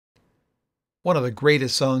One of the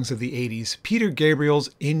greatest songs of the 80s, Peter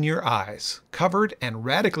Gabriel's In Your Eyes, covered and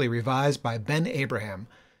radically revised by Ben Abraham.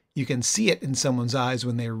 You can see it in someone's eyes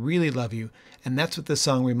when they really love you, and that's what this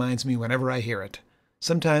song reminds me whenever I hear it.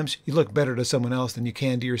 Sometimes you look better to someone else than you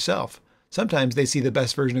can to yourself. Sometimes they see the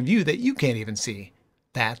best version of you that you can't even see.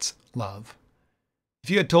 That's love.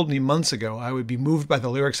 If you had told me months ago I would be moved by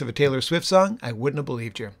the lyrics of a Taylor Swift song, I wouldn't have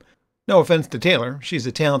believed you. No offense to Taylor, she's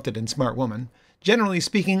a talented and smart woman. Generally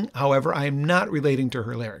speaking, however, I am not relating to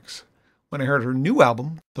her lyrics. When I heard her new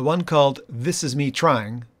album, the one called This Is Me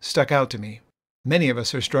Trying, stuck out to me. Many of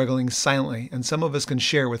us are struggling silently, and some of us can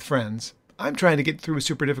share with friends. I'm trying to get through a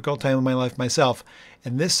super difficult time in my life myself,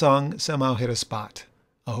 and this song somehow hit a spot.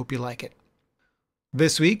 I hope you like it.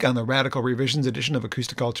 This week, on the Radical Revisions edition of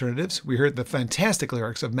Acoustic Alternatives, we heard the fantastic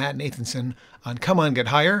lyrics of Matt Nathanson on Come On Get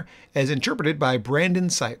Higher, as interpreted by Brandon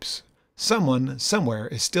Sipes. Someone, somewhere,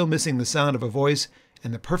 is still missing the sound of a voice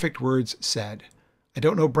and the perfect words said. I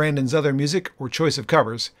don't know Brandon's other music or choice of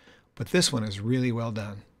covers, but this one is really well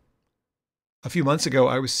done. A few months ago,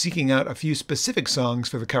 I was seeking out a few specific songs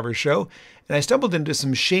for the covers show, and I stumbled into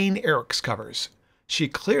some Shane Erick's covers. She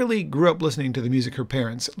clearly grew up listening to the music her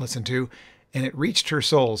parents listened to, and it reached her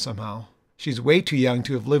soul somehow. She's way too young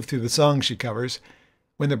to have lived through the songs she covers.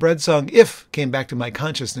 When the Bread song If came back to my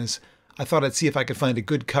consciousness, I thought I'd see if I could find a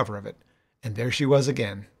good cover of it. And there she was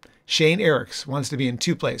again. Shane Erick's wants to be in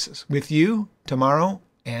two places, with you, tomorrow,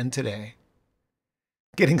 and today.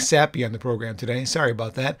 Getting sappy on the program today, sorry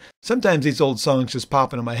about that. Sometimes these old songs just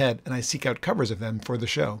pop into my head, and I seek out covers of them for the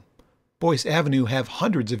show. Boyce Avenue have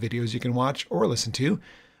hundreds of videos you can watch or listen to.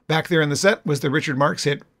 Back there in the set was the Richard Marx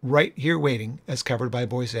hit Right Here Waiting, as covered by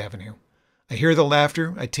Boyce Avenue. I hear the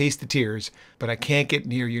laughter, I taste the tears, but I can't get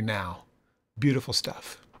near you now. Beautiful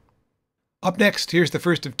stuff. Up next, here's the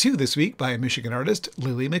first of two this week by a Michigan artist,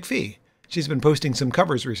 Lily McPhee. She's been posting some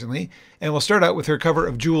covers recently, and we'll start out with her cover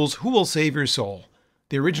of Jewel's Who Will Save Your Soul.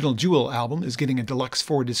 The original Jewel album is getting a deluxe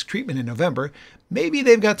 4-disc treatment in November. Maybe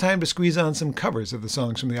they've got time to squeeze on some covers of the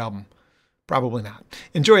songs from the album. Probably not.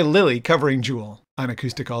 Enjoy Lily covering Jewel on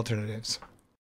Acoustic Alternatives.